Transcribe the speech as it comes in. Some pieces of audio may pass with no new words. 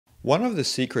One of the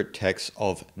secret texts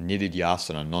of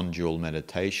Nididhyasana, non-dual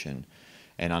meditation,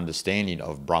 and understanding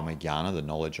of Brahmajnana, the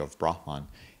knowledge of Brahman,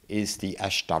 is the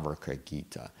Ashtavakra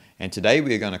Gita. And today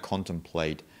we are going to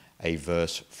contemplate a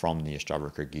verse from the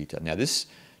Ashtavakra Gita. Now this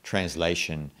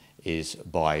translation is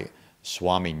by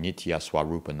Swami Nitya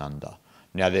Swarupananda.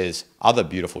 Now there's other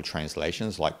beautiful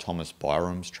translations like Thomas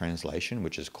Byram's translation,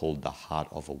 which is called The Heart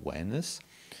of Awareness.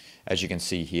 As you can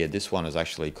see here, this one is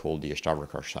actually called the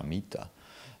Ashtavakra Samhita.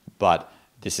 But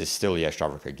this is still the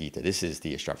Ashtavakra Gita. This is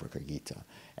the Ashtavakra Gita.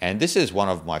 And this is one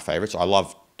of my favorites. I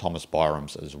love Thomas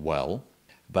Byram's as well.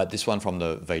 But this one from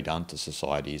the Vedanta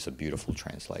Society is a beautiful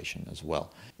translation as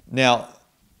well. Now,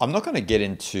 I'm not going to get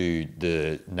into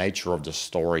the nature of the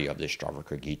story of the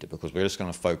Ashtavakra Gita because we're just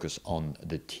going to focus on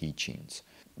the teachings.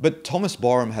 But Thomas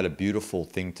Byram had a beautiful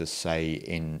thing to say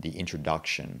in the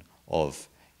introduction of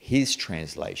his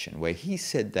translation, where he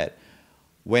said that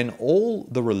when all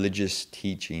the religious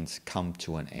teachings come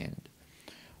to an end,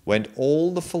 when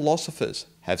all the philosophers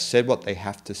have said what they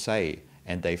have to say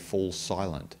and they fall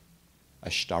silent,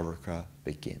 Ashtavakra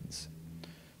begins.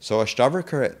 So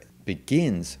Ashtavakra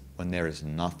begins when there is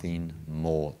nothing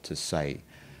more to say.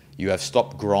 You have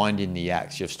stopped grinding the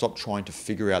axe. You have stopped trying to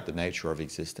figure out the nature of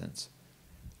existence.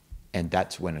 And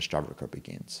that's when Ashtavakra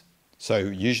begins. So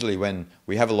usually when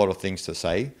we have a lot of things to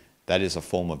say, that is a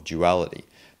form of duality.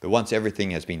 But once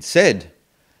everything has been said,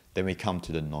 then we come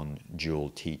to the non-dual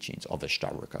teachings of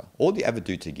Ashtavakra, or the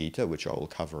Avadhuta Gita, which I will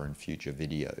cover in future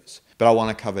videos. But I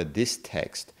want to cover this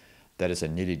text that is a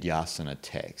Nididhyasana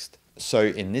text. So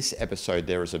in this episode,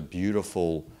 there is a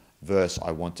beautiful verse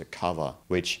I want to cover,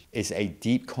 which is a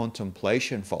deep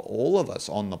contemplation for all of us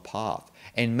on the path,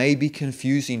 and may be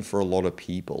confusing for a lot of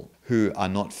people who are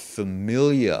not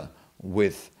familiar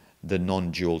with the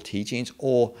non-dual teachings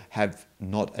or have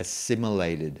not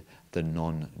assimilated the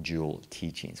non-dual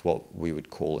teachings, what we would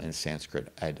call in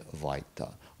Sanskrit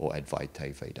Advaita or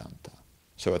Advaita Vedanta.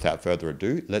 So without further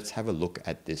ado, let's have a look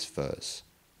at this verse.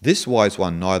 This wise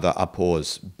one neither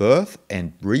abhors birth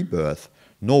and rebirth,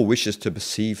 nor wishes to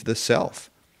perceive the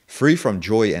self. Free from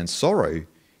joy and sorrow,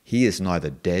 he is neither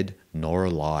dead nor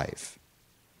alive.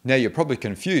 Now you're probably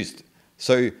confused.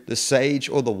 So the sage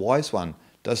or the wise one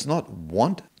does not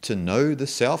want to know the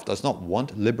self, does not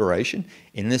want liberation.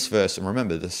 In this verse, and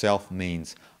remember, the self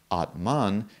means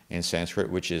Atman in Sanskrit,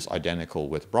 which is identical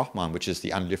with Brahman, which is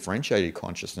the undifferentiated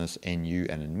consciousness in you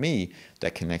and in me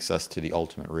that connects us to the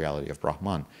ultimate reality of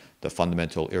Brahman, the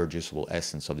fundamental irreducible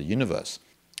essence of the universe.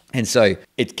 And so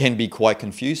it can be quite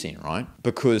confusing, right?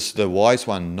 Because the wise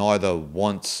one neither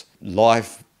wants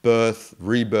life, birth,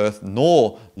 rebirth,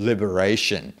 nor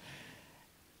liberation.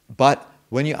 But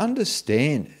when you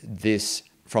understand this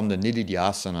from the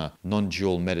Nididhyasana,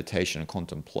 non-dual meditation and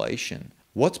contemplation,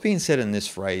 what's being said in this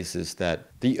phrase is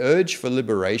that the urge for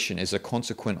liberation is a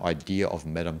consequent idea of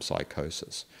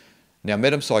metempsychosis. Now,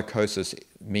 metempsychosis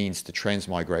means the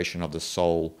transmigration of the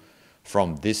soul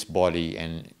from this body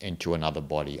and into another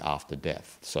body after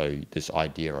death. So this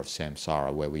idea of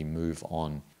samsara, where we move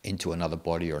on into another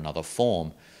body or another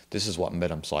form, this is what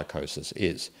metempsychosis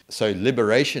is. So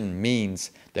liberation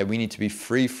means that we need to be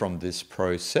free from this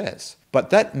process. But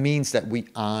that means that we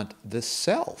aren't the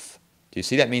self. Do you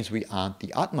see? That means we aren't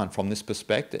the Atman from this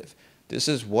perspective. This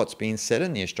is what's being said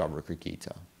in the Ashtavakra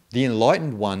Gita. The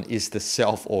enlightened one is the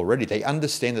self already. They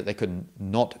understand that they could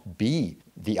not be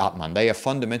the Atman. They are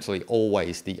fundamentally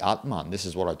always the Atman. This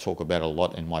is what I talk about a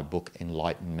lot in my book,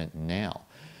 Enlightenment Now.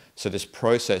 So this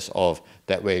process of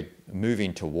that we're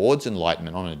moving towards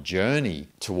enlightenment on a journey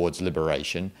towards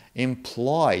liberation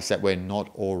implies that we're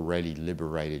not already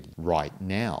liberated right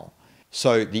now.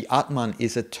 So the Atman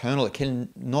is eternal. It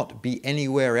cannot be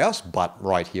anywhere else but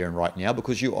right here and right now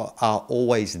because you are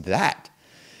always that.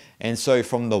 And so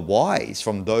from the wise,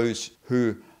 from those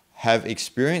who have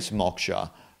experienced moksha,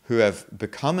 who have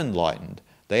become enlightened,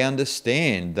 they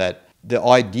understand that the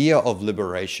idea of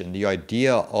liberation, the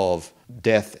idea of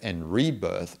death and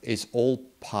rebirth is all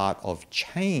part of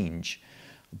change,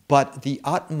 but the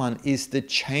Atman is the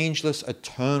changeless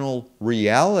eternal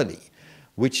reality,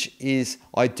 which is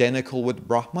identical with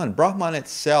Brahman. Brahman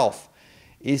itself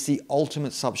is the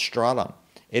ultimate substratum.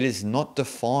 It is not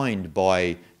defined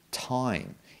by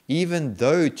time, even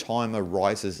though time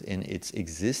arises in its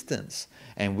existence,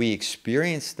 and we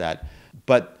experience that.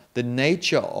 But the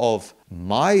nature of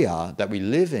Maya that we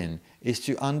live in is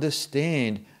to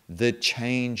understand the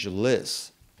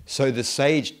changeless. So the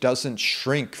sage doesn't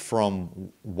shrink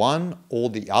from one or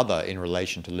the other in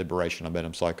relation to liberation or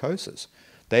metempsychosis.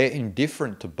 They are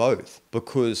indifferent to both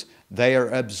because they are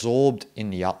absorbed in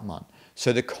the Atman.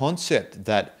 So the concept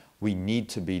that we need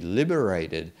to be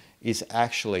liberated is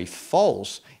actually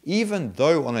false, even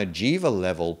though on a jiva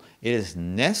level it is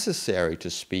necessary to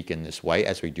speak in this way,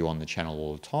 as we do on the channel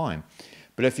all the time.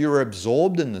 But if you're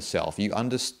absorbed in the self, you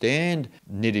understand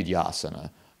nididhyasana,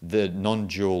 the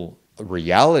non-dual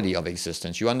reality of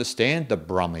existence, you understand the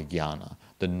Brahmajnana,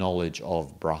 the knowledge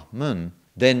of Brahman,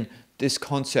 then this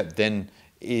concept then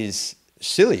is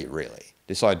silly, really.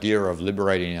 This idea of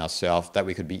liberating ourselves, that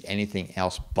we could be anything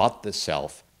else but the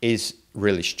self, is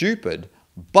really stupid,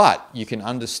 but you can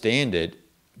understand it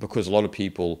because a lot of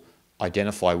people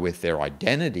identify with their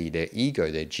identity, their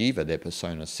ego, their jiva, their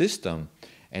persona system,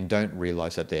 and don't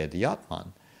realize that they're the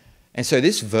Atman. And so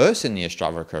this verse in the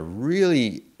Ashtavakra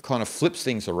really kind of flips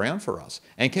things around for us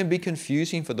and can be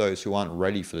confusing for those who aren't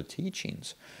ready for the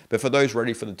teachings. But for those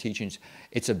ready for the teachings,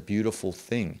 it's a beautiful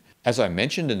thing. As I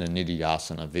mentioned in the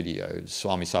Nididhyasana video,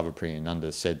 Swami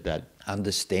Sarvapriyananda said that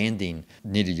understanding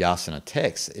Nididhyasana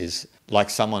text is like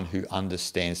someone who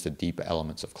understands the deeper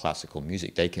elements of classical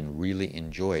music. They can really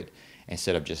enjoy it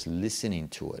instead of just listening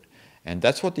to it. And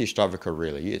that's what the Ashtavakra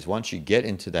really is. Once you get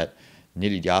into that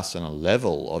Nididhyasana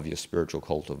level of your spiritual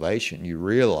cultivation, you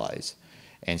realize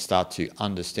and start to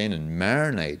understand and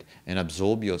marinate and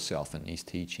absorb yourself in these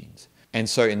teachings. And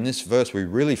so in this verse, we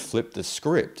really flip the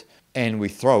script and we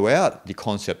throw out the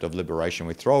concept of liberation.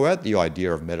 We throw out the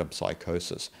idea of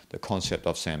metempsychosis, the concept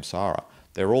of samsara.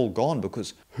 They're all gone,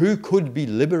 because who could be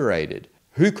liberated?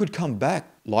 Who could come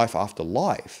back life after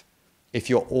life if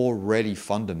you're already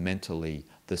fundamentally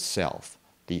the self,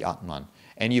 the Atman,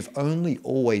 and you've only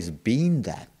always been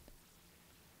that?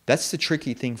 That's the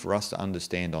tricky thing for us to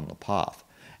understand on the path.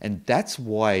 And that's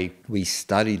why we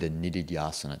study the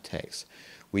Nididhyasana text.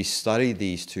 We study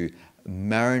these to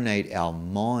marinate our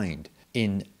mind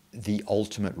in the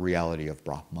ultimate reality of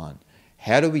Brahman.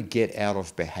 How do we get out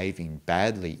of behaving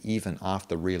badly even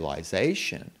after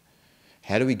realization?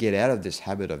 How do we get out of this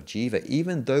habit of jiva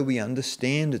even though we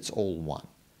understand it's all one?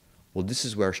 Well, this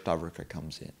is where Ashtavakra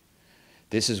comes in.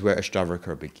 This is where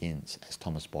Ashtavakra begins, as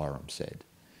Thomas Byram said.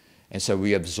 And so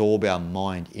we absorb our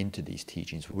mind into these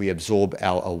teachings. We absorb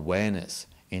our awareness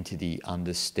into the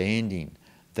understanding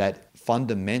that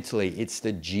fundamentally it's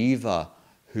the jiva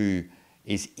who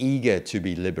is eager to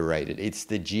be liberated. It's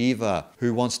the jiva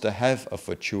who wants to have a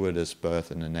fortuitous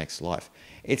birth in the next life.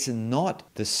 It's not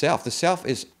the self. The self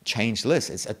is changeless.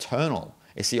 It's eternal.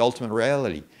 It's the ultimate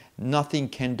reality. Nothing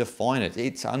can define it.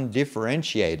 It's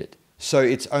undifferentiated. So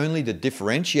it's only the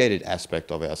differentiated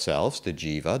aspect of ourselves, the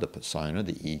jiva, the persona,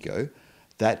 the ego,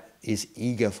 that is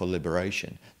eager for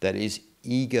liberation, that is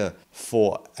eager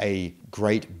for a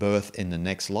great birth in the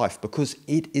next life, because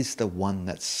it is the one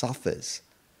that suffers.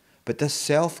 But the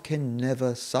self can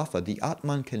never suffer. The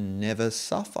Atman can never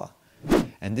suffer.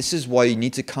 And this is why you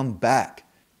need to come back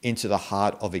into the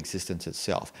heart of existence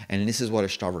itself. And this is what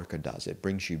Ashtavakra does. It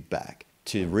brings you back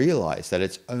to realize that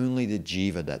it's only the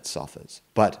jiva that suffers.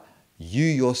 But you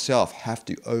yourself have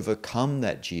to overcome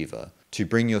that jiva to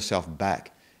bring yourself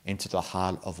back into the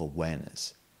heart of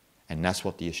awareness. And that's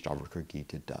what the Ashtavakra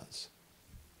Gita does.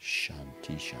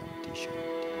 Shanti, shanti,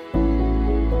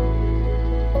 shanti.